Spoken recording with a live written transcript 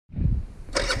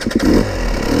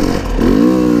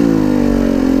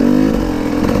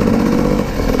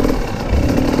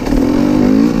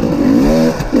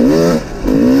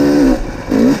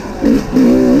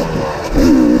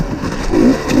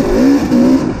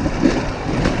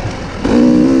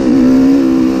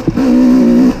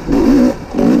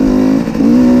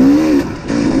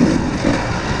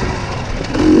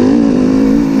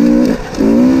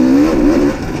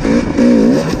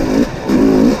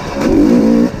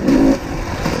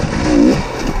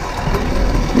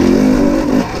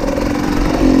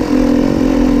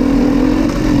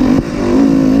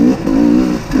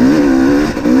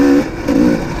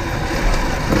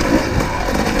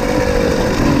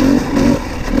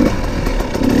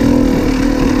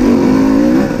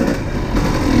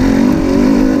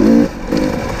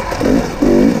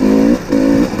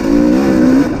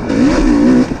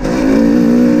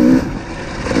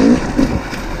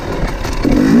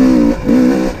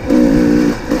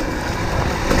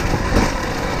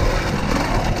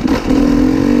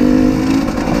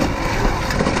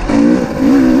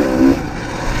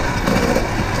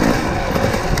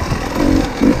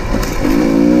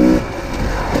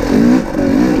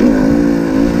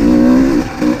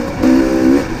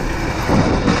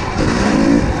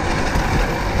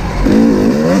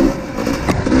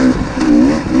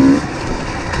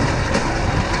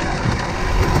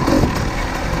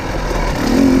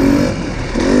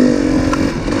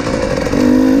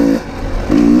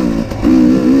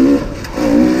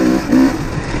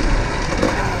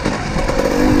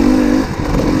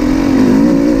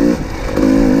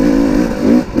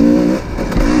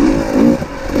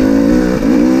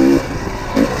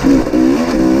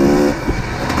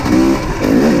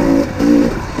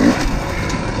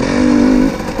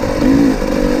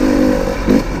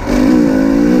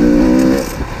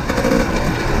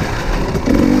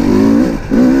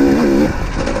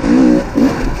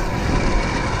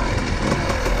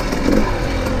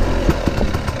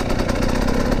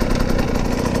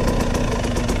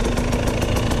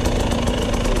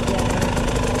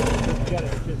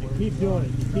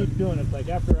keep doing it. Like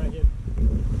after I hit,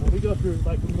 when we go through,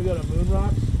 like when we go to Moon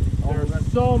Rocks, there are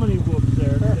so many whoops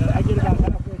there that I get about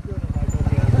halfway through and I'm like,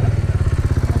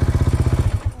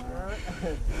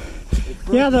 okay.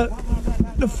 Yeah,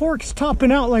 the fork's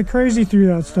topping out like crazy through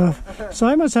that stuff. So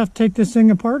I must have to take this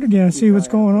thing apart again and see what's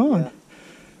going on.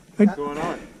 What's going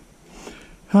on?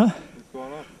 Huh? What's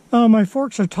going on? Oh, my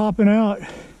forks are topping out.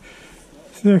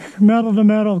 They're metal to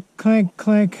metal, clank,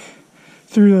 clank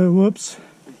through the whoops.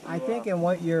 I think in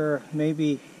what you're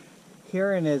maybe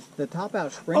hearing is the top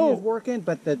out spring is working,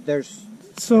 but there's...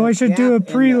 So I should do a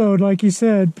preload, like you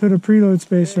said, put a preload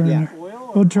spacer in there.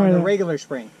 We'll try the that. regular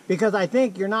spring. Because I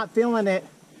think you're not feeling it,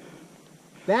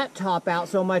 that top out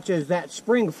so much as that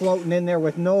spring floating in there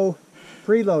with no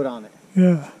preload on it.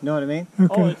 Yeah. Know what I mean?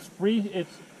 Okay. Oh, it's free.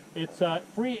 It's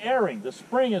free airing. The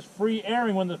spring is free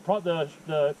airing when the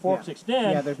forks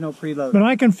extend. Yeah, there's no preload. But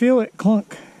I can feel it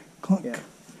clunk, clunk. Yeah.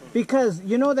 Because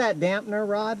you know that dampener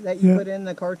rod that you put in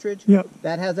the cartridge? Yep.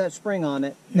 That has that spring on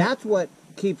it. Yep. That's what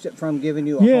keeps it from giving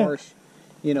you a harsh,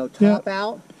 you know, top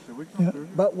out. Yep.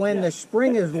 But when the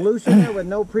spring is loose in there with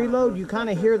no preload, you kind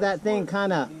of hear that thing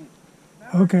kind of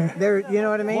there. You know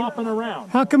what I mean? Flopping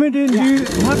around. How come it didn't do?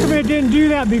 How come it didn't do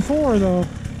that before though?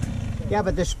 Yeah,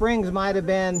 but the springs might have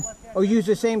been. Oh, use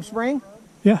the same spring?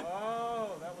 Yeah.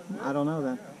 I don't know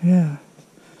then. Yeah.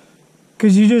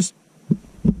 Because you just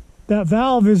that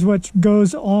valve is what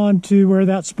goes on to where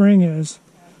that spring is.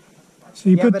 So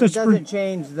you put but the it doesn't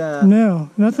change the. No,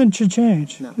 nothing should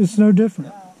change. No. It's no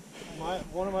different.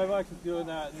 One of my bikes was doing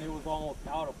that, and it was almost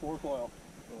out of fork oil.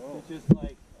 It's just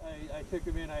like I took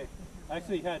him in. I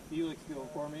actually had Felix do it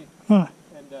for me, and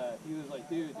he was like,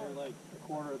 "Dude, they're like a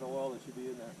quarter of the oil that should be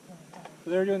in there."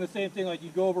 So they were doing the same thing. Like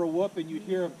you'd go over a whoop, and you'd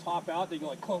hear them top out. They go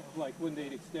like clunk, like when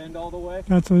they'd extend all the way.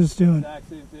 That's what it's doing. Exact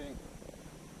same thing.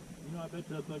 You know, I bet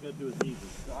you that's what I got to do with these.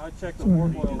 So I checked the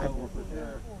fork oil level for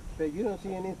sure. But you don't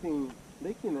see anything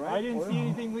leaking, right? I didn't see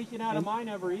anything leaking out of mine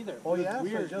ever either. Oh yeah,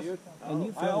 weird, so dude. And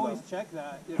you I always check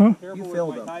that. Huh? You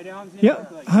filled them. Yeah,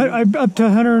 I up to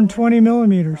 120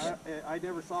 millimeters. I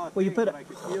never saw it. Well, you put it, I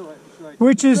could feel it. So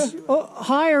which is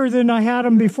higher than I had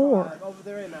them before.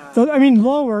 I mean,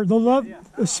 lower, the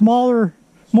smaller,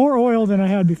 more oil than I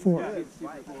had before.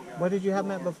 what did you have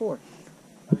them at before?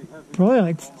 Probably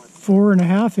like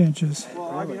 4.5 inches. Well,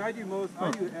 I mean, I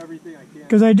do everything I can.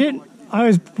 Because I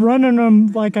was running them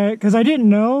because I didn't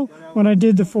know when I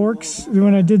did the forks,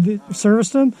 when I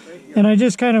serviced them, and I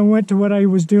just kind of went to what I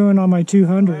was doing on my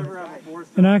 200.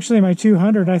 And actually my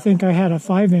 200, I think I had a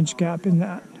 5-inch gap in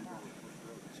that.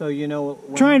 So you know,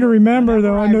 Trying to remember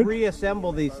though. I I know.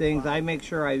 reassemble these things. I make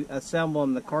sure I assemble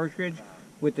them the cartridge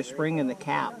with the spring and the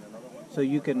cap, so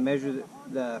you can measure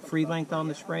the free length on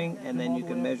the spring, and then you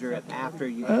can measure it after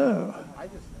you. Oh.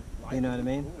 You know what I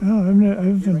mean? Oh, I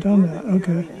haven't done that.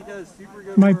 Okay.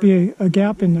 Might be a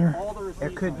gap in there.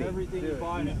 There could be.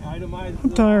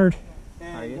 I'm tired.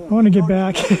 Are you? I want to get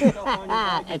back.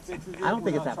 I don't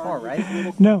think it's that far,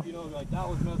 right? No.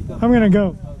 I'm gonna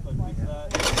go.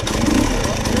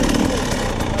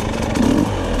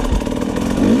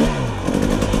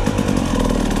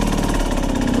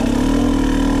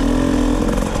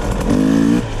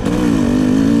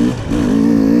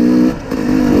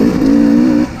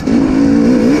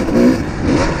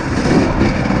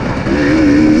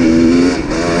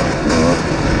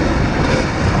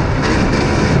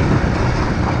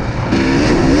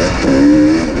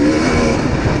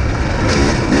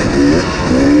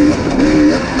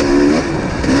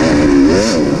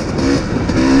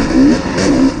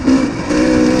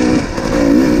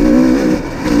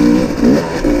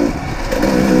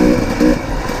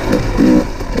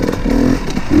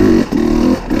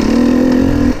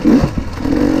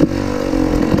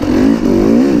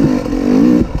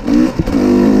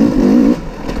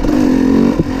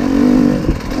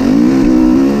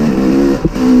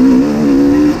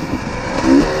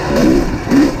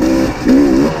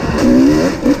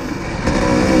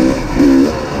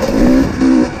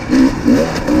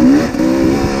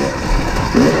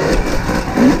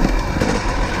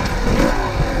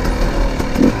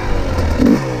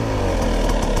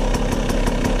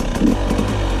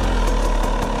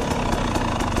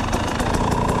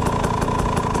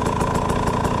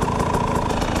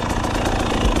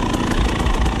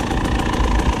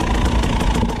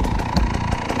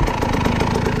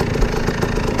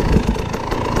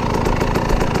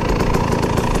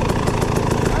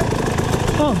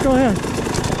 Oh, go ahead.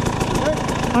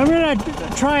 I'm gonna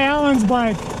try Alan's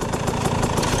bike.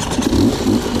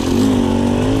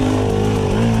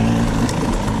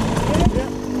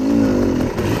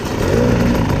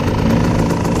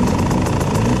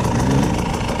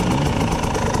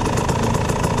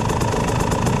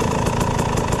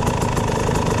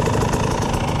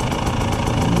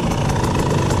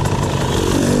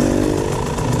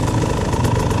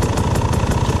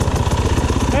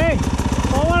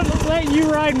 You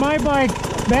ride my bike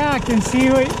back and see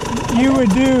what you would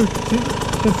do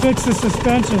to fix the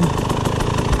suspension. You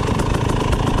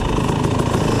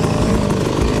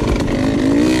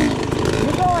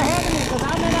go ahead of me because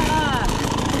I'm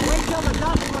gonna wait till the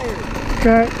dust clears.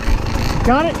 Okay.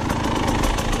 Got it?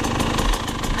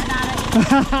 I got it.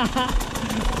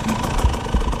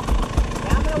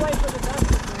 Now I'm gonna wait for the dust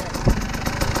to clear.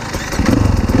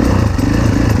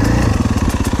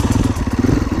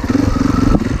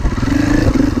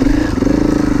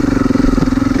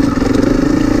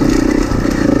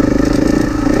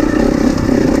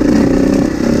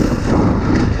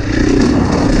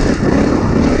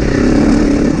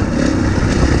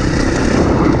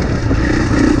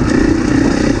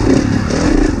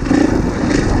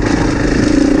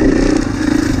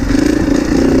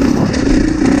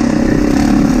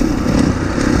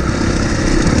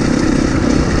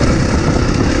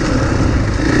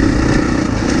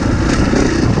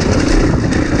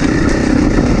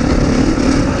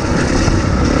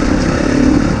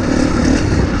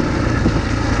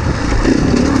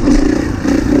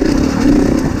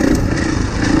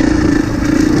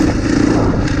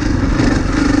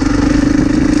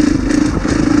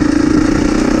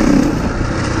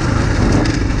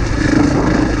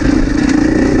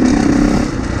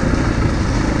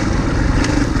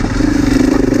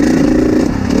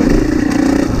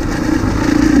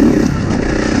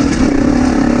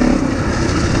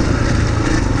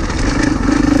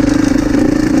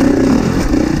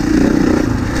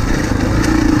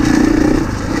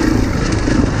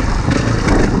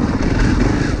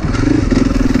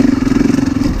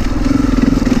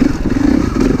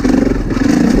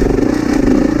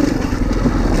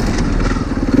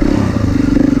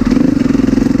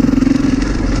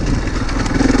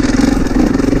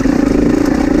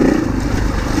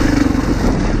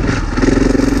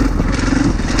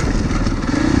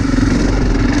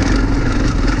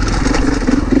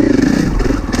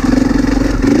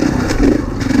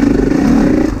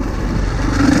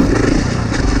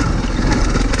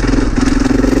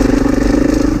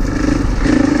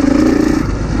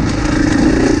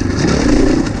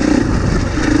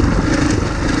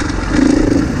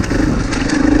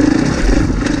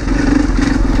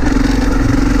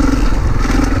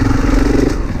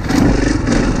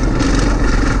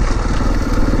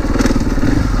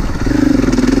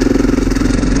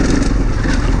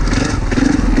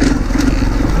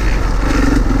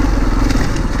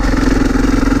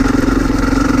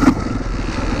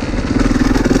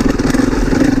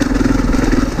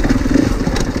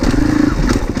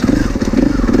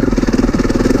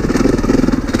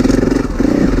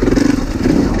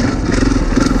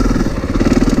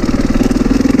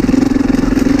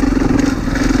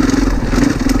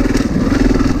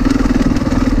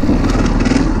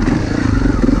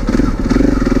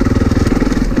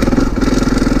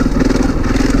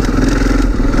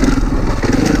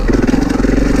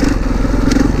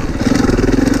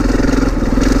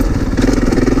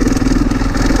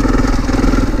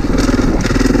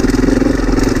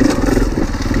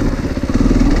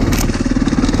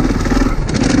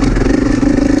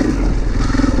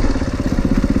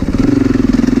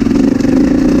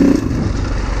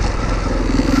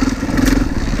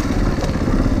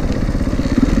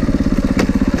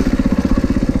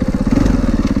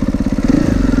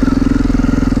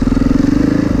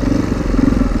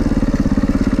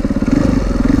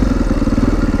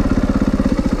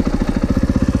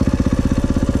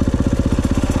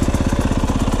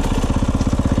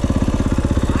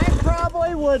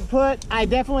 I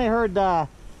definitely heard the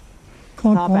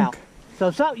Clunk, top clunk.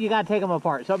 out. So you gotta take them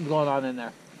apart. Something's going on in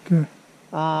there. Okay.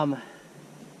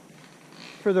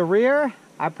 For the rear,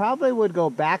 I probably would go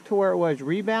back to where it was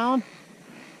rebound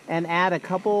and add a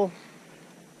couple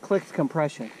clicks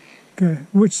compression. Okay.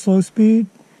 Which slow speed?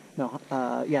 No,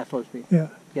 yeah, slow speed. Yeah.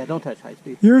 Yeah, don't touch high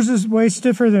speed. Yours is way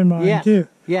stiffer than mine, Yes, too.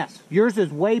 yes. Yours is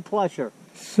way plusher.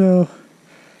 So,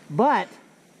 But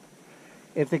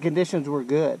if the conditions were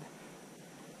good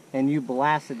and you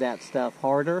blasted that stuff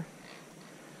harder,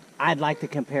 I'd like to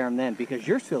compare them then because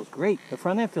yours feels great. The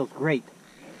front end feels great.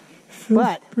 feels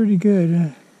But pretty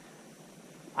good.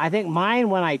 I think mine,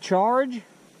 when I charge,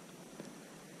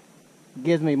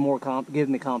 gives me more gives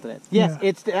me confidence. Yes,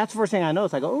 Yeah. that's the first thing I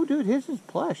notice. I go, oh, dude, his is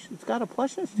plush. It's got a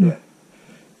plushness to it.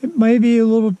 It may be a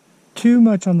little too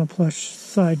much on the plush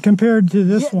side compared to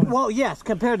this one. Well, yes,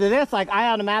 compared to this, like I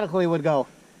automatically would go,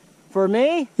 for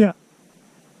me, Yeah.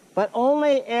 but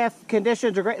only if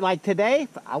conditions are great. Like today,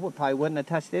 I probably wouldn't have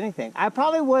touched anything. I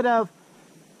probably would have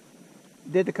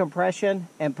did the compression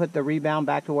and put the rebound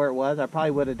back to where it was. I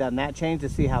probably would have done that change to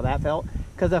see how that felt.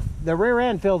 Because the rear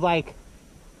end feels like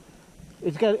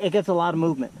it gets a lot of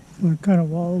movement. Kind of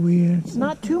wallowy. It's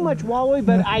not too much wallowy,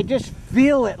 but I just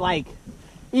feel it like,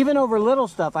 even over little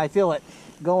stuff, I feel it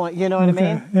going, you know what I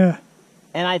mean? Yeah.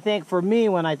 And I think for me,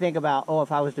 when I think about, if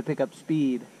I was to pick up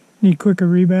speed, Need quicker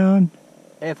rebound.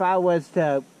 if I was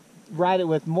to ride it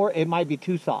with more, it might be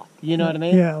too soft. You know what I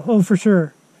mean? Yeah. Oh, for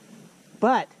sure.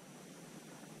 But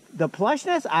the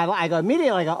plushness, I go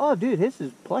immediately, oh, dude, this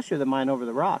is plusher than mine over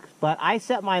the rocks. But I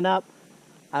set mine up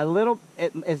a little,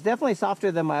 it's definitely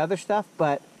softer than my other stuff,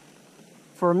 but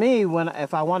for me,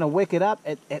 if I want to wick it up,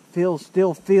 it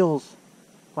still feels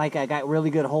like I got really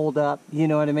good hold up. You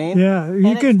know what I mean? Yeah.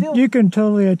 You can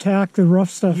totally attack the rough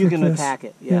stuff. You with can this. attack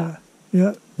it. Yeah.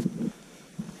 Yeah.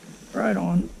 Right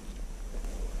on.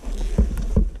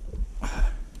 Is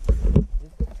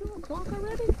it 2 o'clock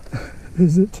already?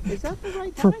 Is it? Is that the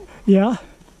right time? Yeah.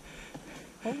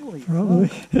 Holy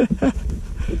Probably.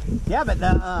 Yeah, but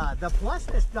the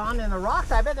plushness down in the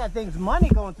rocks, I bet that thing's money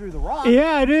going through the rocks.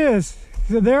 Yeah, it is.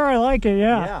 So there, I like it.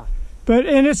 Yeah. Yeah.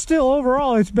 And it's still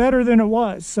overall, it's better than it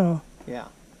was. So. Yeah.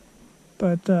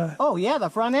 But. Oh yeah, the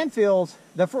front end feels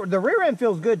the rear end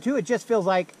feels good too. It just feels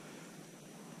like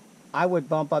I would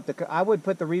bump up I would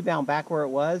put the rebound back where it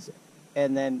was,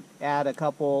 and then add a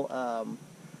couple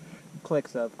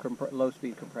clicks of low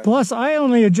speed compression. Plus, I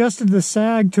only adjusted the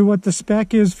sag to what the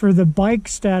spec is for the bike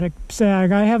static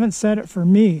sag. I haven't set it for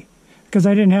me because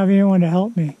I didn't have anyone to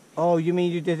help me. Oh, you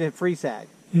mean you did a free sag?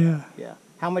 Yeah. Yeah.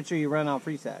 How much are you running on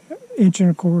free sag? 1.25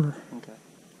 inches. Okay.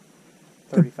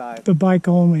 35. The bike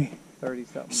only. 30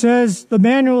 something. Says the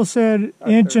manual said Or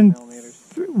inch 30 and millimeters.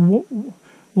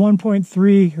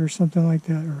 1.3 or something like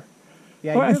that. Or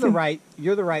Yeah, well,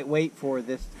 you're the right weight for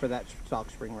that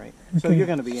stock spring rate. So okay. you're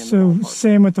going to be in. So the ballpark.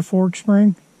 same with the fork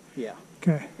spring. Yeah.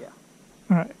 Okay. Yeah.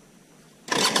 All right.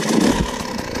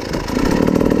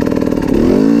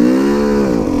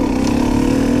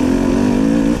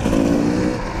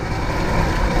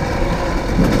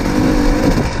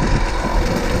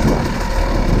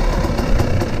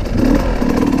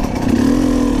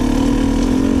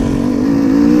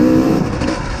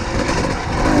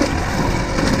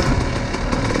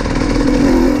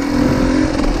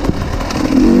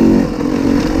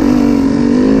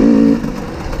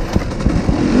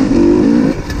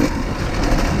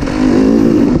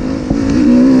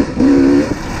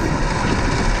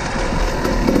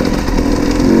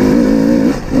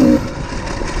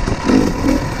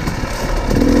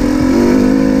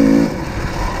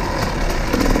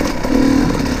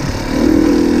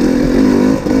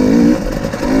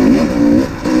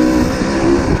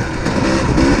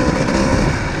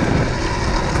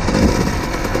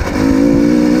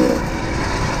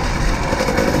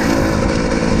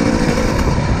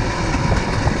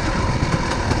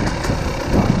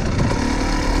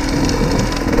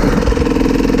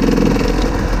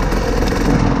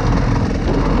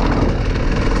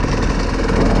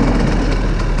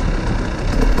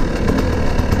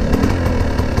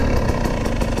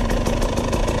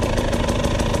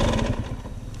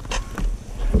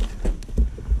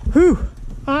 Whew,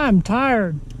 I'm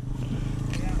tired.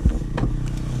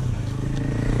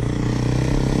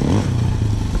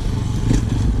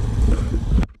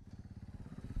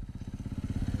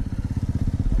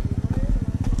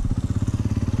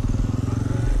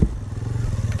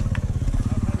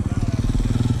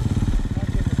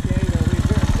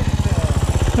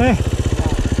 Hey,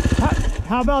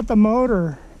 how about the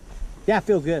motor? Yeah, it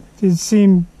feels good. Did it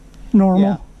seem normal?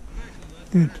 Yeah.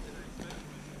 Good.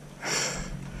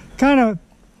 Kind of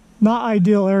not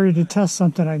ideal area to test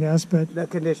something, I guess, but The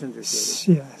conditions are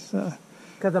shitty. yes,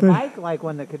 Because a but- bike, like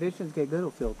when the conditions get good,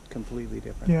 it'll feel completely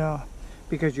different. yeah,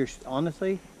 Because you're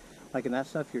honestly, like in that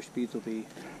stuff, your speeds will be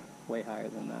way higher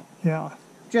than that. yeah.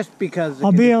 Just because the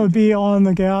I'll be able to conditions- be on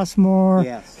the gas more.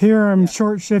 Yes. Here I'm Yeah.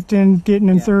 short shifting, getting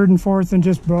in Yeah. third and fourth, and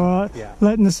just Yeah.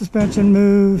 letting the suspension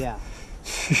move. Yeah.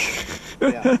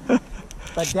 Yeah.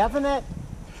 But definite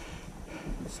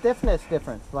stiffness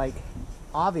difference, like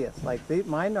obvious. Like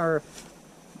mine are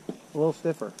a little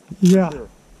stiffer. Yeah. Sure.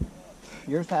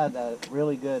 Yours had a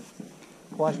really good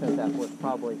plushness that was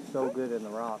probably so good in the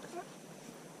rocks.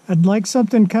 I'd like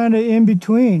something kind of in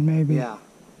between, maybe. Yeah.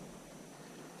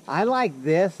 I like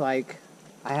this. Like,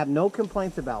 I have no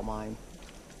complaints about mine.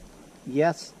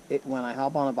 Yes, when I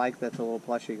hop on a bike that's a little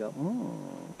plushy, you go,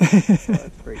 that's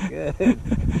pretty good.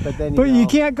 But then But you go,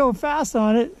 can't go fast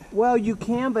on it. Well, you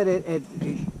can, but it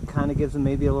kind of gives them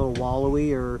maybe a little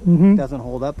wallowy or Mhm. doesn't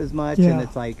hold up as much. Yeah. And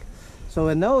it's like, so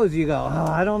in those you go,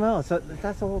 oh, I don't know. So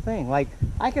that's the whole thing. Like,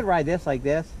 I could ride this like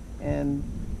this, and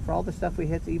for all the stuff we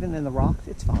hit, even in the rocks,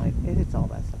 it's fine. It hits all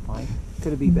that stuff fine.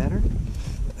 Could it be better?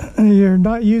 You're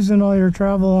not using all your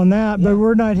travel on that, Yeah. but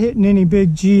we're not hitting any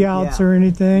big G outs Yeah. or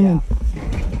anything.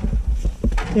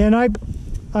 Yeah. And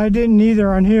I didn't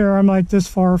either on here. I'm like this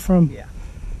far from. Yeah.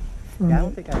 from Yeah, I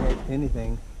don't it. think I hit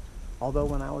anything. Although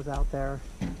when I was out there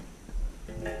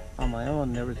on my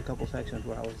own, there was a couple sections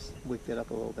where I was wicked it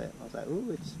up a little bit. I was like, ooh,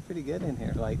 it's pretty good in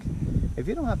here. Like, if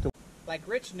you don't have to. Like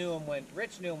Rich knew him when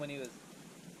he was,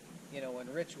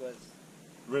 when Rich was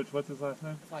Rich, what's his last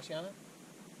name? Fasciana.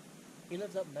 He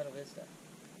lives up in Meadow Vista.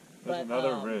 There's But,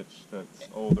 another Rich that's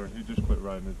older. He just quit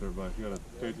riding his dirt bike. He got a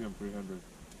KTM 300.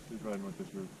 He's riding with this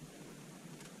group.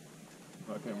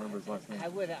 I can't remember his last name.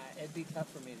 It'd be tough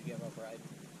for me to give up riding.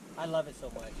 I love it so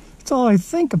much. That's all I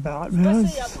think about, man.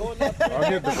 Especially up going up I'll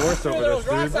get divorced over those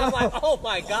this, rocks. dude. I'm like, oh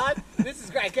my god, this is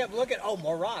great. I kept looking. Oh,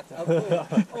 more rocks. Oh,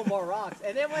 cool. Oh, more rocks.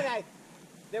 And then when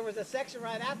there was a section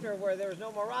right after where there was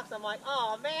no more rocks. I'm like,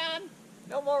 oh man,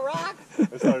 no more rocks.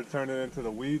 It started turning into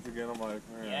the weeds again. I'm like,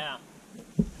 man. Yeah,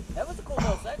 that was a cool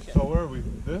little section. So where are we?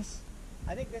 This?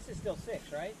 I think this is still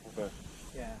 6, right? Okay.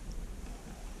 Yeah.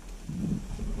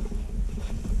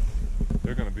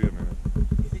 They're gonna be a minute.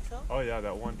 You think so? Oh yeah,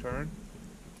 that one turn.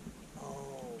 Oh.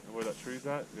 Where that tree's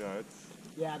at? Yeah, it's.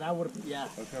 Yeah, that would. Yeah.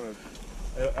 That's gonna.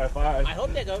 If I I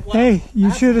hope they go. Well, Hey, you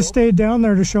that's should have cool. stayed down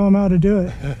there to show them how to do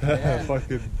it. Yeah.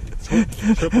 fucking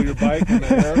triple your bike in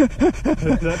the air.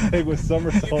 That thing was You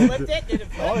somersault. flipped it? Did it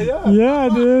flip? Oh yeah. Yeah,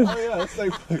 dude. Oh yeah. It's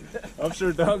like, I'm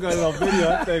sure Don got it on video.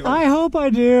 That thing. I hope I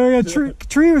do. A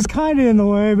tree was kind of in the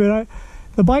way, but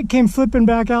the bike came flipping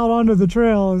back out onto the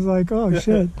trail. I was like, oh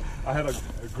shit. I had a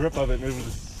grip of it and it was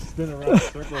just spinning around in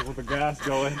circles with the gas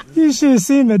going. You should have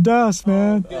seen the dust,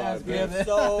 man. It's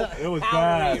so It was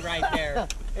powdery bad. right there.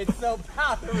 It's so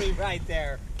powdery right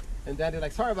there. And Daddy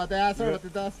like, sorry about that. Sorry about the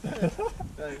dust.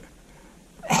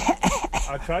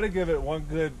 I tried to give it one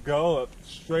good go up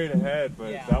straight ahead,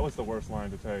 but Yeah. that was the worst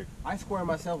line to take. I squared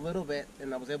myself a little bit,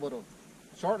 and I was able to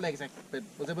short legs. I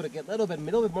was able to get a little bit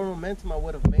more momentum. I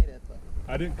would have made it. But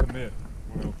I didn't commit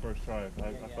when I first tried.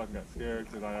 I Yeah. fucking got scared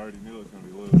because I already knew it was going to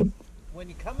be loose. When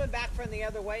you're coming back from the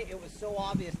other way, it was so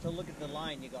obvious to look at the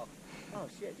line. You go, oh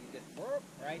shit, you just whoop,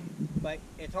 right? But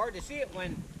it's hard to see it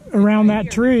when Around right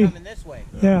that here, you're tree. coming this way.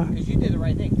 Yeah. Because you did the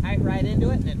right thing. Tight right into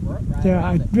it and then whoop, right Yeah, around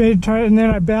I it. made try, and then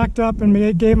I backed up and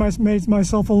made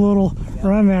myself a little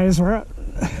run. That is where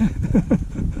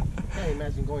can't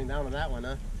imagine going down on that one,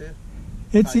 huh? Too.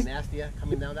 it's Probably nasty,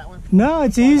 coming down that one. no,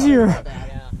 it's easier. Not bad.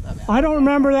 Yeah. Not bad. I don't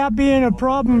remember that being a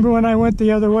problem when I went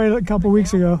the other way a couple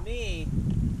weeks ago. For me,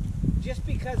 just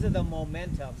because of the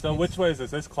momentum. So it's which way is this?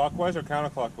 Is this clockwise or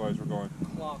counterclockwise we're going?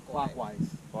 clockwise?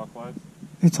 Clockwise. Clockwise?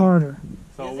 It's harder.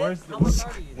 So Is it? where's How much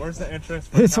harder do you think? where's the entrance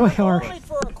for It's way hard. Only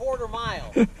for a quarter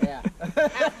mile, Yeah.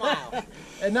 half mile.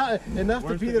 And not enough to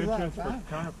Where's beat the his entrance life.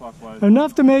 for Huh? counterclockwise?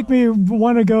 Enough to make me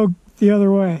want to go the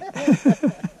other way.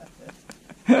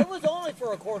 It was only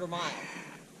for a quarter mile,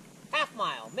 half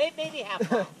mile, maybe half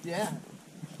mile. Yeah.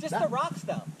 Just the rock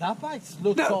stuff. That bike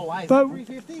looks so light. but-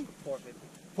 350? 450.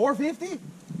 450?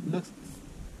 Looks.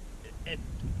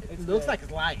 It looks like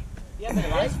it's light. Yeah, but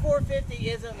this 450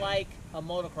 isn't like a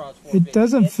motocross 450. It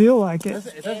doesn't It's- feel like it.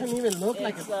 It doesn't even look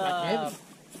like it's like heavy.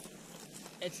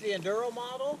 It's the enduro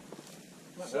model.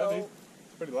 Heavy. So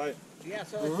Pretty light. yeah,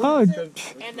 so it's Oh,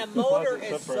 decent, and the motor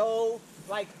is Separate. so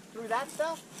like through that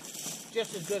stuff,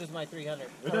 just as good as my 300.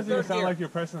 It doesn't even sound like you're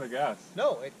pressing the gas.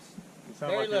 No, it's You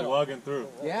sound Very like little. you're lugging through.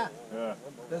 Yeah. Yeah.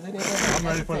 Doesn't even. I'm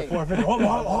ready for the hesitate. 450. Oh,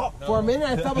 oh, oh. no. For a minute,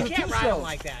 I thought it You was a can't ride them two-stroke.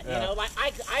 like that. Yeah. You know, like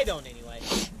I don't anyway.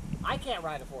 I can't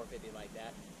ride a 450 like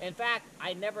that. In fact, I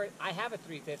have a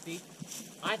 350.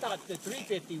 I thought the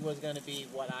 350 was going to be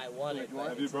what I wanted.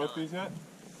 Have you broke these yet?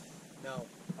 No.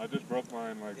 I just broke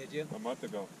mine like Did you? a month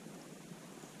ago.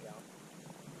 Yeah.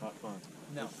 Not fun.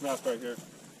 No. It's snapped right here.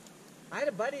 I had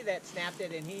a buddy that snapped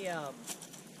it, and he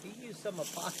used some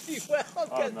epoxy well,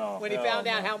 because no. when he found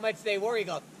out how much they were, he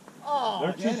goes, "Oh,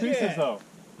 They're 2 pieces shit." though.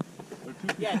 They're 2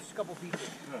 pieces. Yeah, just a couple pieces.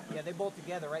 Yeah, they bolt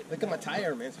together right. Look at my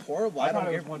tire, man. It's horrible. I I thought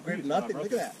don't it was one grip piece nothing. when I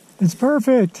Look at that. It's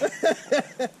perfect.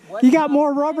 What You got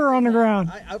more rubber on the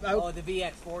ground. Oh, the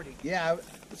VX40. Yeah,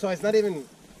 so it's not even.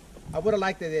 I would have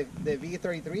liked the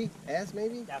V33S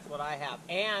maybe. That's what I have,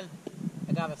 and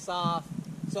I got a soft,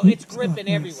 so it's gripping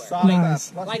everywhere. Soft,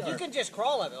 Nice. Like you can just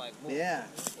crawl it. Like, whoa. Yeah.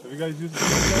 Have you guys used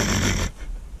it?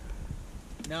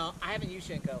 No, I haven't used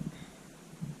Shinko,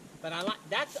 but I like.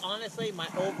 That's honestly my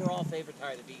overall favorite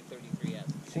tire, the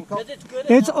V33S, because it's good.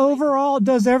 It's enough. overall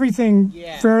does everything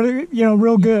Yeah. fairly,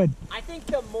 real good. I think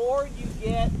the more you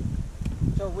get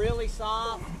to really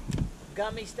soft,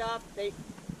 gummy stuff,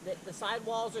 the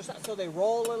sidewalls are so they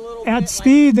roll a little bit. At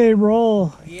speed, they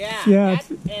roll. Yeah. Yeah.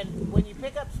 And when you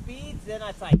pick up speeds, then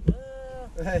it's like,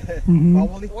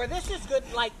 where this is good.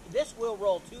 Like this will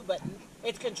roll too, but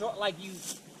it's control. Like you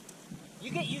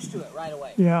get used to it right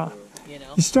away. Yeah. You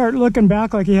know. You start looking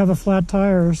back like you have a flat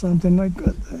tire or something. Like,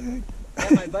 what the heck?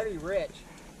 And my buddy Rich,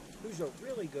 who's a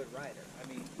really good rider. I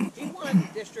mean, he won the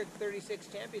District 36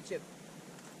 Championship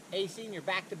A Senior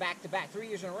back to back 3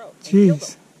 years in a row. And killed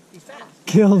Jeez. him. He's fast.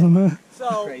 Killed him, huh?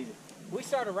 So Crazy. we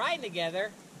started riding together,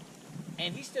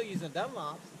 and he's still using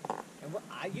Dunlops.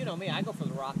 And you know me, I go for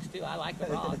the rocks too. I like the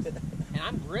rocks, and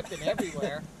I'm gripping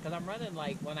everywhere because I'm running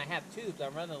like when I have tubes,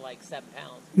 I'm running like 7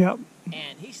 pounds, Yep.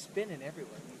 and he's spinning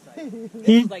everywhere. He's like,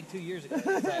 this was like 2 years ago.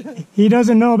 He's like, He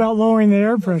doesn't know about lowering the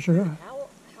air pressure. how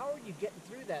are you getting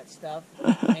through that stuff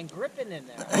and gripping in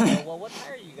there? I go, well, what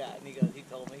tire you got? And he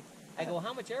told me. I go,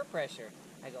 how much air pressure?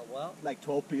 I go, well, Like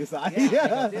 12 PSI. yeah. I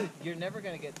go, dude, you're never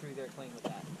going to get through there clean with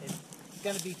that. It's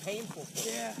going to be painful for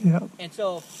you. Yeah. Yep. And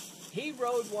so he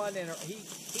rode one, and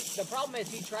the problem is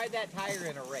he tried that tire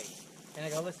in a race. And I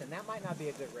go, listen, that might not be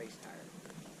a good race tire.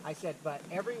 I said, but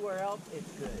everywhere else,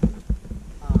 it's good.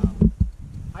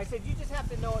 I said, you just have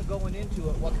to know it going into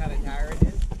it, what kind of tire it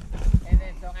is. And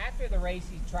then so after the race,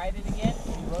 he tried it again.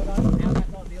 He rode on it. Now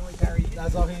that's all the only tire he uses.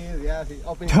 That's all he is. Yeah. He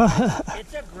opening.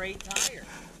 It's a great tire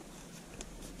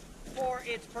for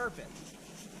its purpose.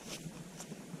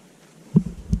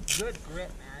 Good grip,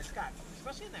 man. It's got,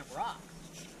 especially in them rocks.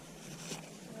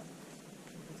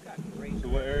 It's got great. So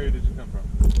what area did you come from?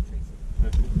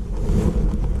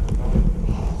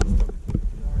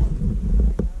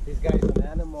 These guys are an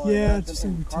animal. Yeah, and just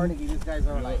in in Carnegie, these guys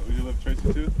are like. You live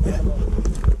Tracy too? Yeah,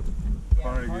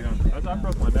 Carnegie, I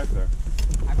broke my neck there.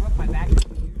 I broke my back.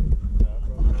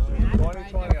 And I've been riding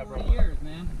 2020 I there broke 40 years,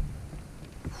 man.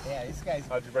 Yeah, these guys.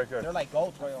 How'd you break yours? They're like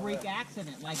gold trail. Freak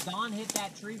accident. Like Don hit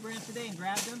that tree branch today and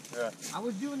grabbed him. Yeah. I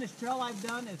was doing this trail I've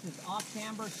done. It's this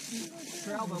off-camber steep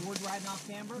trail, but wood riding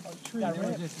off-camber. tree There was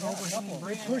branch. this overhanging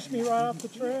branch. Pushed me right off the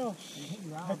trail.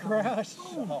 I crashed.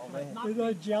 Oh, man. Knocked It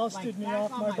like jousted me back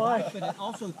off on my bike. but it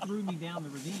also threw me down the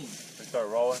ravine. They start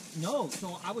rolling. No,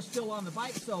 so I was still on the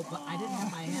bike, but I didn't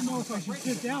have my I hand don't know on if the I should brake, sit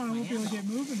just down. I knocked my won't be able to hand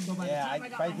get moving. So by the Yeah, time I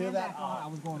got if my I do hand that, back on, I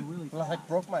was going really Well, I fast.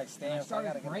 broke my And I stance. I started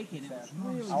gotta get braking. It was stance.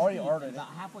 really I already steep. ordered it. About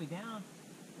halfway down,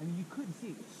 I mean, you couldn't see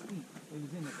it. It was steep. It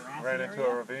was in the grassy Ran area. into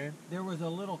a ravine. There was a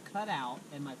little cutout,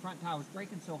 and my front tire was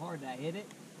braking so hard that I hit it.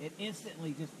 It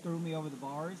instantly just threw me over the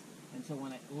bars. And so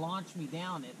when it launched me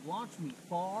down, it launched me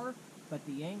far, but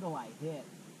the angle I hit,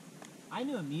 I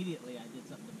knew immediately I did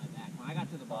something to my back. When I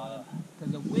got to the bottom,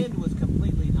 because the wind was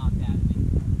completely knocked out of me.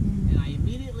 And I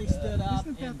immediately stood up.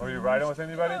 And, Were you riding with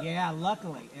anybody? yeah,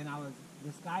 luckily. And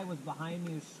this guy was behind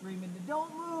me, was screaming,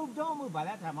 don't move, don't move. By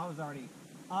that time, I was already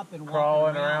up and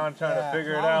Crawling walking around trying to Yeah.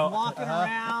 figure So it I was out. walking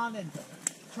around and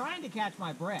trying to catch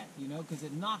my breath, because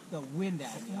it knocked the wind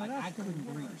out of me. Like, I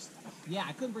couldn't breathe. Yeah,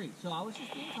 I couldn't breathe. So I was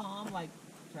just being calm, like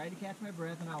trying to catch my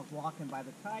breath, and I was walking. By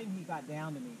the time he got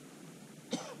down to me,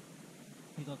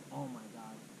 he goes, oh my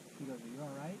God. He goes, are you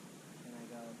all right? And I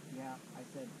go, yeah. I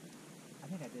said, I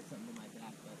think I did something to my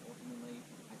back, but ultimately,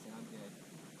 I said, I'm good.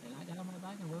 And I got on my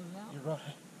bike and rode it out. You're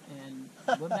right.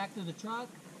 And went back to the truck,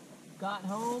 got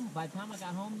home. By the time I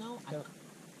got home, though,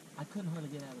 I couldn't hardly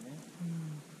get out of there.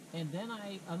 And then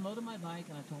I unloaded my bike,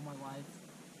 and I told my wife,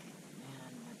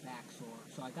 man, my back's sore.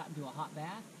 So I got into a hot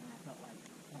bath, and I felt like,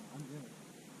 oh, I'm good.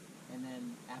 And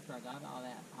then after I got out of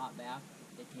that hot bath,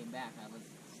 it came back. I was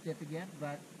stiff again,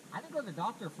 but I didn't go to the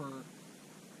doctor for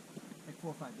like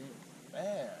 4 or 5 days.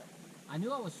 Man. I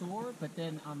knew I was sore, but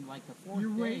then on like the fourth You're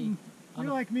day, waiting. on You're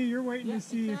the- like me. You're waiting yeah, to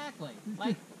see exactly.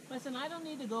 Like Listen, I don't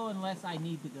need to go unless I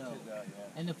need to go. Yeah.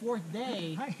 And the fourth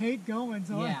day, I hate going,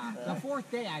 so yeah, the fourth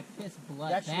day I pissed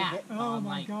blood Actually bad. get- Oh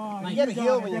my God. Like, You gotta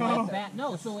heal when you gotta get go. there. bad.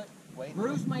 No, so it Wait.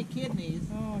 bruised my kidneys,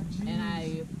 Oh, jeez. and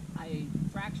I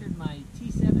fractured my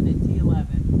T7 and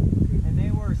T11. And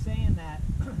they were saying that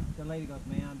the lady goes,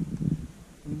 man,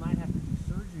 we might have to do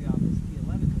surgery on this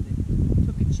T11 because it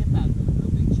took a chip out of it, a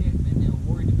real big chip, and they were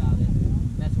worried about it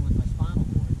messing with my spinal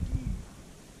cord.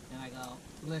 And I go,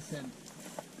 listen,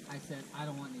 I said, I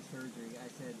don't want any surgery. I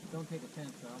said, don't take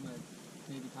offense, but I'm going to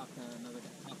maybe talk to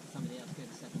somebody else, get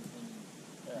a second opinion.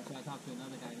 And so I talked to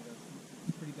another guy, and he goes,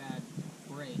 it's a pretty bad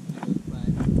break. He goes, but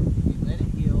if you let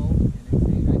it heal, and it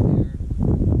stays right there,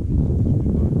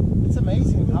 It's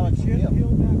amazing how it can Chip heal.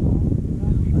 healed back home.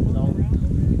 Not be floating around.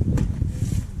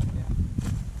 yeah.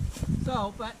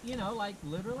 So, but, you know, like,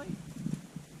 literally,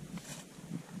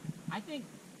 I think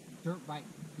dirt bike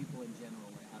people in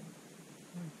general have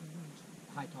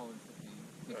high tolerance for pain.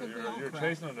 Because we all You're crash.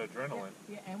 chasing an adrenaline.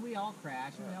 Yeah, and we all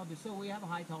crash, and we all do. So we have a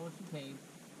high tolerance for pain.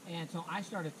 And so I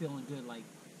started feeling good. Like,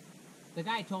 the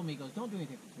guy told me, he goes, don't do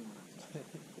anything for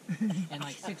 2 months. And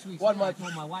like 6 weeks 1 later, I month.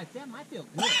 told my wife, damn, I feel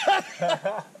good. I'm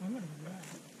gonna do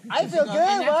that. I She feel goes, good,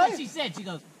 and that's what right? she said. She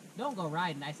goes, don't go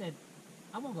riding. I said,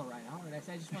 I won't go riding hard. I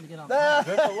said, I just want to get on the Nah. bike.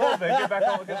 Just a little bit. Get back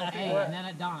on. Get on. Hey, and then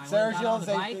at dawn, I went Sergio, and got on the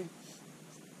same bike. thing.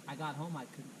 I got home, I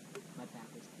couldn't, my back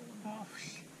was killing me. Oh,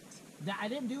 shit. I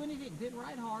didn't do anything, didn't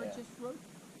ride hard, Yeah. just rode.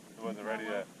 It wasn't ready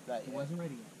yet. Not It yet. wasn't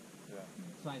ready yet. Yeah.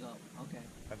 So I go, okay.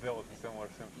 I dealt with a similar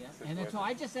Yeah. situation. And then so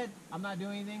I just said, I'm not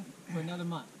doing anything for another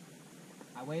month.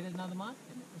 I waited another month,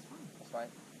 and it was fine. That's fine.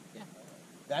 Yeah.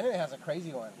 Daniel has a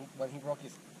crazy one. When he broke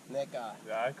his neck,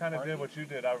 Yeah, I kind of did what you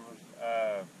did. I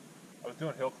was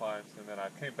doing hill climbs, and then I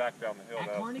came back down the hill. At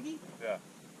That was- Carnegie? Yeah.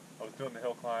 I was doing the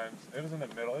hill climbs. It was in the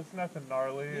middle. It's nothing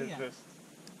gnarly. It's Yeah. just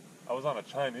I was on a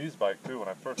Chinese bike too when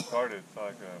I first started. So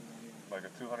like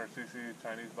a 200cc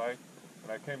Chinese bike,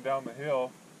 and I came down the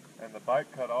hill, and the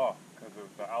bike cut off because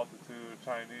of the altitude.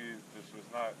 Chinese just was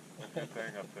not a good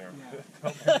thing up there. Yeah.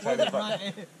 Don't think Chinese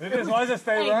bike- It just wants to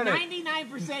stay Hey, running.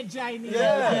 99% Chinese.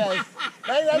 yes.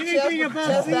 Anything above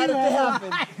Just sea that to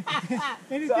level. happen.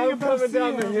 Anything So I'm above coming sea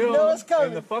down the level. hill, You know it's coming.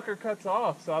 and the fucker cuts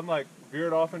off. So I'm like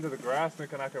veered off into the grass,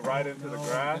 thinking I could ride into the No,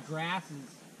 grass. The grass is,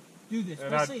 dude,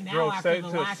 And I especially now drove after straight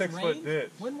the to a last 6-foot rain.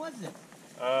 ditch. When was it?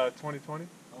 2020.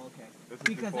 Oh, okay. This is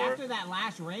Because before. after that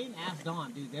last rain, ask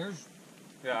Dawn, dude, there's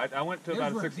Yeah, I went to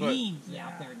about a 6 foot. ravines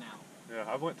out there now. Yeah,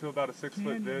 I went to about a 6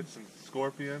 foot ditch and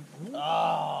scorpions.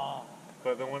 Oh.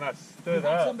 But then when I You stood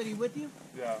had up, somebody with you?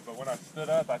 yeah, but when I stood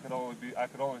up, I could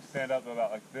only stand up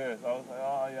about like this. I was like,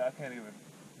 oh yeah, I can't even.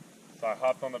 So I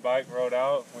hopped on the bike, rode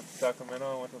out, went to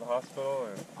Sacramento, went to the hospital,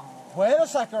 and Where to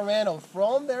Sacramento?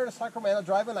 From there to Sacramento,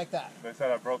 driving like that. they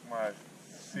said I broke my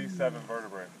C7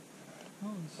 vertebrae.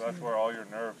 Holy So that's shit. where all your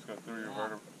nerves go through your Yeah.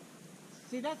 vertebrae.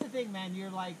 See, that's the thing, man. You're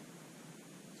like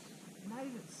not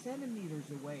even centimeters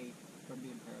away from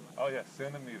being paralyzed. Oh yeah,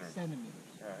 centimeters. Centimeters.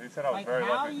 Yeah, he said I was Like very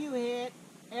how lucky. you hit,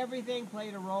 everything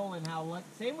played a role in how lucky.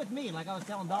 Same with me, like I was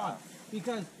telling Don,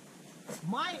 because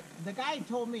the guy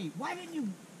told me, why didn't you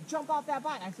jump off that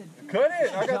bike? I said, Couldn't.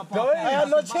 I got jump off done. that I had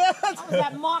no fucking bike. chance. I was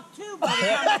at Mach 2 by the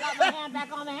time I got my hand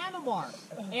back on the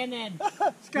handlebar. And then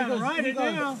Gotta ride it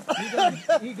now.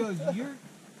 he goes,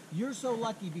 you're so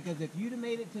lucky because if you'd have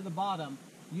made it to the bottom,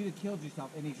 you'd have killed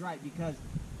yourself. And he's right, because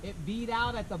it beat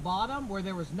out at the bottom where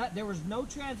there was no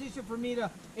transition for me to.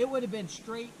 It would have been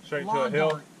straight to a lawn hill.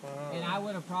 dart, and I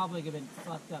would have probably been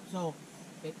fucked up. So,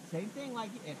 same thing. Like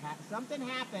something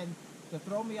happened to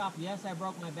throw me off. Yes, I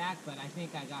broke my back, but I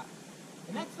think I got.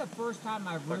 And that's the first time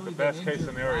I've Like really the best been case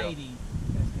injured scenario. riding.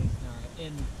 Best case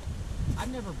scenario, and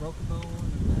I've never broke a bone or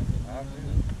nothing. You know what I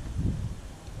mean?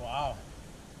 Wow.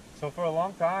 So for a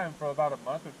long time, for about a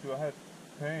month or two, I had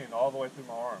pain all the way through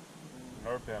my arm,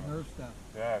 nerve damage. Nerve stuff.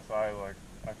 Yeah, so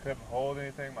I couldn't hold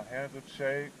anything. My hands would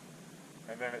shake,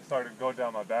 and then it started to go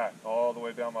down my back, all the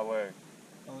way down my leg.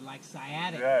 Oh, like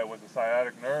sciatic. Yeah, it was a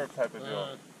sciatic nerve type of deal.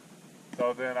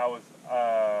 So then I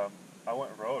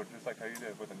went and rode just like how you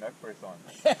did with a neck brace on.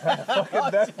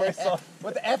 Fucking neck brace on.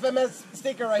 With the FMS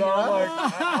sticker right So here. I'm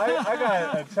huh? like, I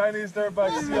got a Chinese dirt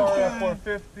bike, CRF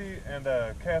 450, and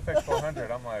a KFX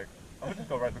 400. I'm like, I'm gonna just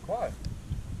go ride the quad.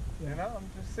 You know, I'm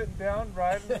just sitting down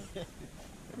riding.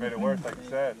 It made it worse, like you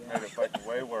said. It made it fucking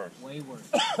way worse. Way worse.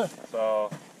 So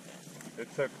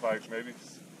it took like maybe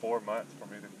 4 months for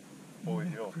me to fully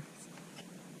heal.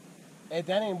 Hey,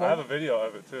 Danny, I have a video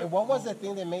of it too. and what was the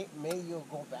thing that made you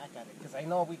go back at it? Because I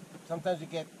know sometimes we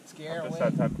get scared I'm just away.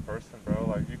 that type of person, bro.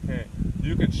 Like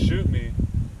you can shoot me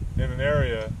in an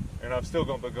area, and I'm still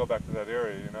gonna go back to that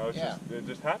area. You know, it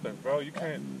just happens, bro. You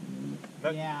can't.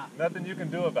 Yeah. Nothing you can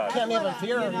do about it. Can't live in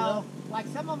fear, You you know? know, like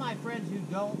some of my friends who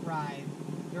don't ride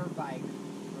dirt bikes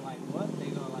are like, what? They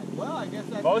go like, well, I guess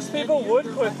that's... Most people would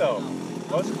quit though.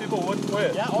 Most people would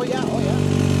quit. Yeah, oh yeah, oh yeah.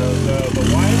 The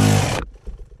wife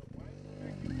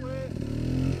make you quit.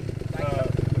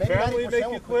 Family 90% make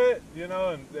will you quit, you know,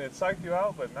 and it psych you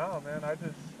out. But nah, man,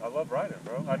 I love riding,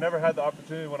 bro. I never had the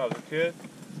opportunity when I was a kid.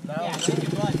 No. Yeah, then you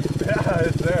run. Yeah,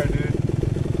 it's there, dude.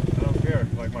 I don't care.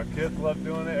 Like my kids love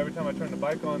doing it. Every time I turn the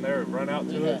bike on, they run out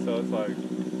to it. So it's like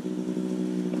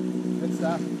Good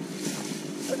stuff.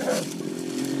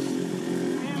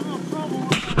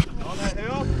 on that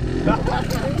hill.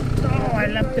 Oh, I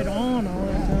left it on all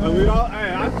the time.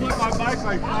 Hey, I flip my bike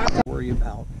like 5. Worry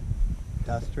about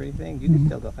dust or anything. You can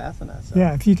still go fast on that stuff.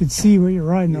 Yeah, if you could see what you're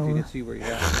riding If you over. can see where you're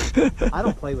at. I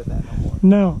don't play with that no more.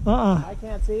 No, I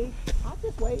can't see. I'll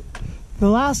just wait. The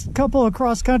last couple of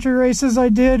cross-country races I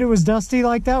did, it was dusty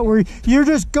like that, where you're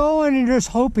just going and you're just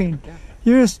hoping.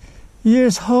 Yeah. You're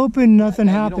just hoping nothing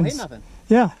You happens. don't hit nothing.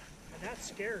 Yeah. That's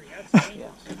scary. That's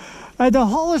dangerous. At the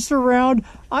Hollister round,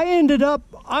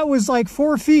 I was like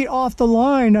 4 feet off the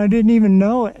line. I didn't even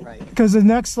know it. Right. Because the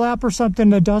next lap or something,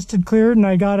 the dust had cleared and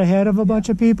I got ahead of a bunch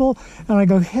of people. And I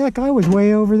go, heck, I was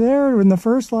way over there in the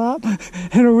first lap.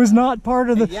 And it was not part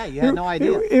of the... Yeah, you had no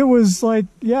idea. It was like,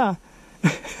 yeah.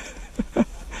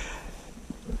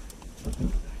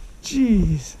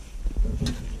 Jeez.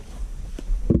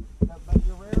 But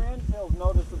your rear end feels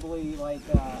noticeably like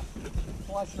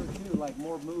flusher too, like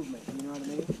more movement. You know what I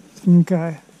mean?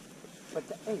 Okay. But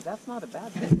hey, that's not a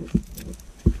bad thing.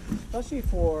 Especially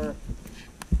for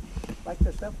like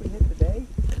the stuff we hit today.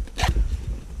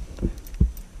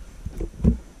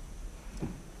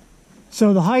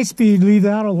 So the high speed, leave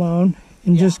that alone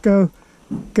and just go.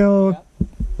 Yep.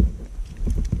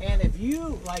 And if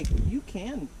you like, you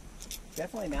can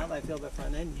definitely, now that I feel the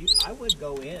front end, I would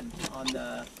go in on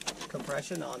the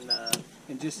compression on the,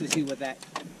 and just to see what that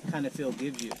kind of feel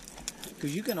gives you,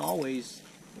 because you can always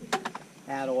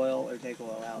add oil or take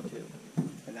oil out too,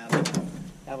 and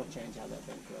that'll change how that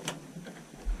thing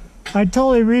feels. I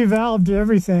totally revalved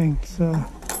everything, so.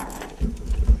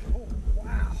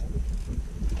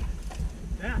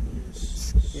 That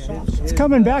is Yeah, soft. It's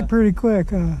coming back pretty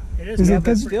quick. It is. Is Yeah, it but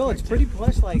 'cause- still, it's pretty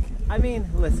plush. Like, I mean,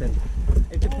 listen,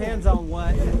 it depends on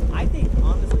what. I think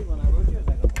honestly, when I rode yours,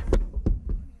 I go,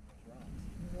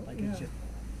 like it's just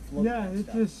floating Yeah, and it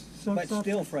stuff. just sucks But up.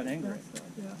 still front end grip.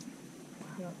 Yeah.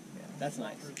 Yeah, that's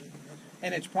nice.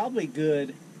 And it's probably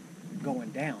good going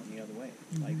down the other way.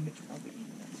 Like it's probably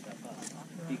eating that stuff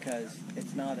up because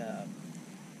it's not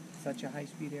such a high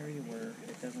speed area where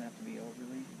it doesn't have to be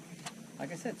overly.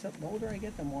 Like I said, so the older I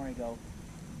get, the more I go.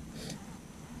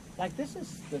 Like this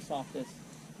is the softest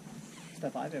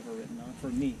stuff I've ever ridden on for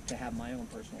me to have my own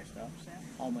personal stuff.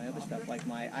 All my other stuff, like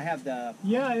I have the.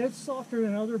 Yeah, it's softer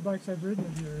than other bikes I've ridden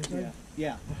of yours.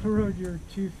 Yeah. I rode your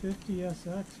 250 SX,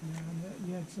 man. That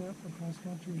you had set for cross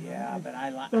country. Yeah, but I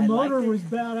like The motor was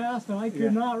badass, and I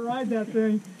could not ride that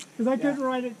thing because I couldn't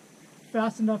ride it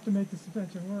fast enough to make the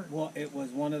suspension work. Well, it was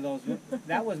one of those.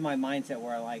 That was my mindset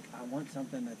where I want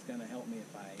something that's going to help me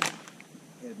if I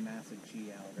hit a massive G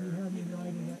out. Or, You had me you know what I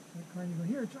riding mean? that car, and you go,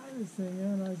 here, try this thing.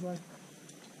 And I was like,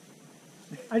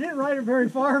 I didn't ride it very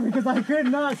far because I could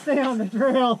not stay on the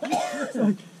trail. It's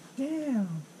like, damn.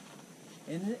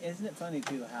 Isn't it funny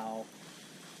too how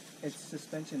its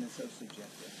suspension is so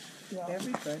subjective? Yeah.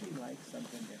 Everybody likes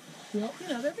something different. Yep. You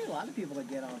know, there'd be a lot of people that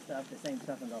get on stuff, the same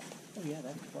stuff, and go, "Oh yeah,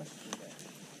 that's flush too bad."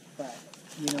 But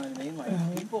you know what I mean?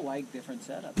 Like people like different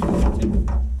setups.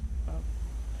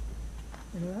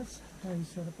 You know, that's how you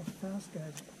set up a fast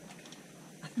guy.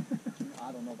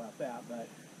 I don't know about that, but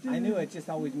I knew it just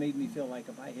always made me feel like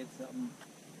if I hit something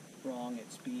wrong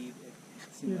at speed,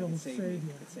 it seemed like It'll it saved save me.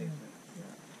 you. It saved me.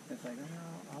 It's like,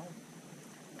 oh,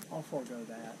 I'll forego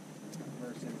that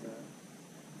versus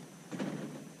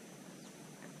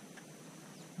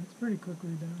It's pretty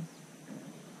quickly done.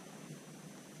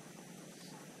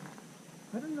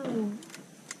 I don't know.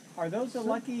 Are those the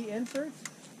lucky inserts?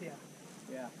 Yeah.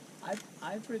 Yeah.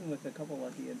 I've ridden with a couple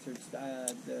lucky inserts.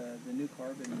 The new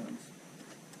carbon ones.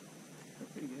 They're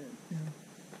pretty good. Yeah.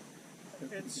 They're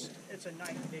pretty It's a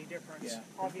night and day difference, Yeah,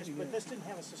 obviously, pretty but good. this didn't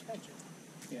have a suspension.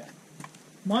 good. Yeah.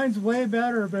 Mine's way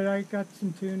better, but I got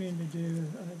some tuning to do.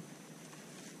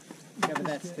 Yeah, but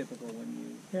that's typical when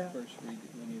you Yeah. first when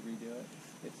you redo it.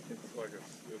 It's It's typical. like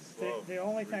it's slow. The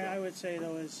only thing I would say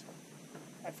though is,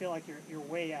 I feel like you're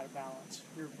way out of balance.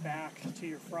 Your back to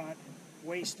your front,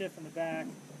 way stiff in the back,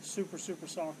 super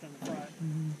soft in the front.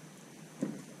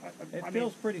 It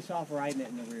feels pretty soft riding it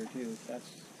in the rear too. That's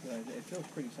it feels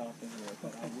pretty soft in the rear,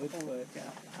 but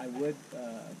I would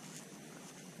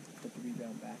put the reverb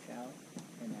jump back out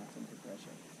and add some compression.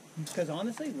 Because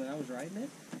honestly, when I was riding it,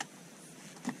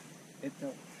 it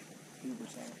felt uber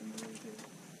soft and really good.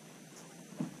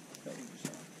 Felt uber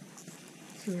soft.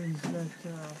 So is that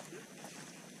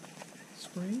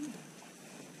spring?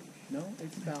 No,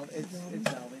 it's valid. It's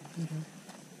valid. Okay.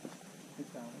 It's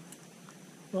valid.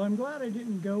 Well, I'm glad I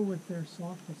didn't go with their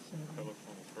softest setting. That looks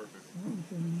almost perfect. I went with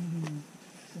their medium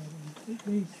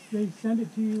setting. They send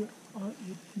it to you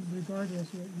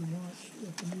regardless of what you want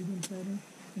with the medium setting,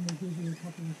 and they give you a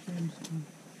couple of shims to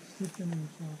stiffen or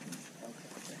soften.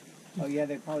 Okay. Oh yeah,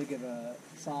 they probably give a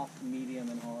soft, medium,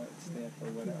 and all it stiff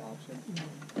or whatever option. Yeah.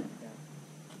 Yeah.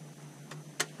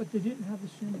 But they didn't have the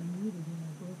shim I needed when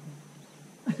I broke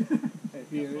them.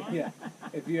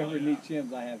 If you ever need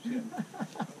shims, I have shims.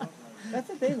 That's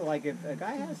the thing. Like if a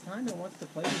guy has time and wants to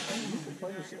play with shims, he can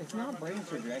play with shims. It's not brain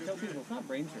surgery. I tell people it's not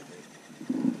brain surgery.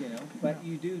 You know, but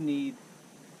you do need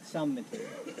some material.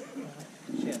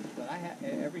 Shims, but I have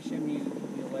every shim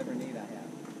you'll ever need. I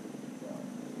have. So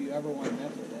if you ever want to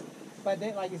mess with it, but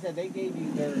they, like I said, they gave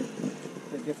you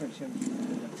the different shims for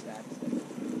different statuses.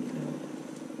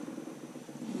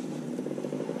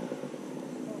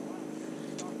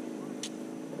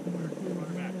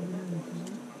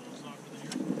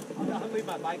 I'll leave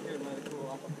my bike here and let it cool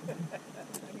off.